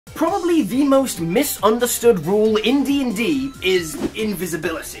Probably the most misunderstood rule in D&D is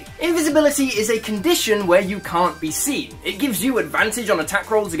invisibility. Invisibility is a condition where you can't be seen. It gives you advantage on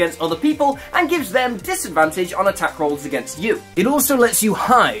attack rolls against other people and gives them disadvantage on attack rolls against you. It also lets you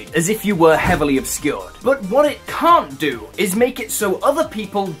hide as if you were heavily obscured. But what it can't do is make it so other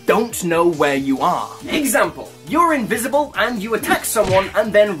people don't know where you are. Example. You're invisible and you attack someone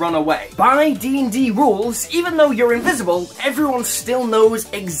and then run away. By D&D rules, even though you're invisible, everyone still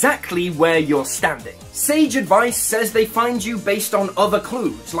knows exactly where you're standing. Sage advice says they find you based on other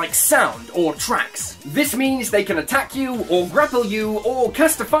clues, like sound or tracks. This means they can attack you, or grapple you, or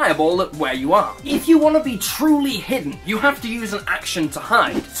cast a fireball at where you are. If you want to be truly hidden, you have to use an action to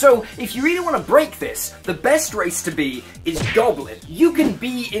hide. So, if you really want to break this, the best race to be is Goblin. You can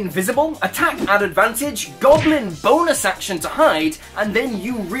be invisible, attack at advantage, Goblin bonus action to hide, and then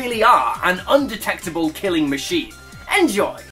you really are an undetectable killing machine. Enjoy!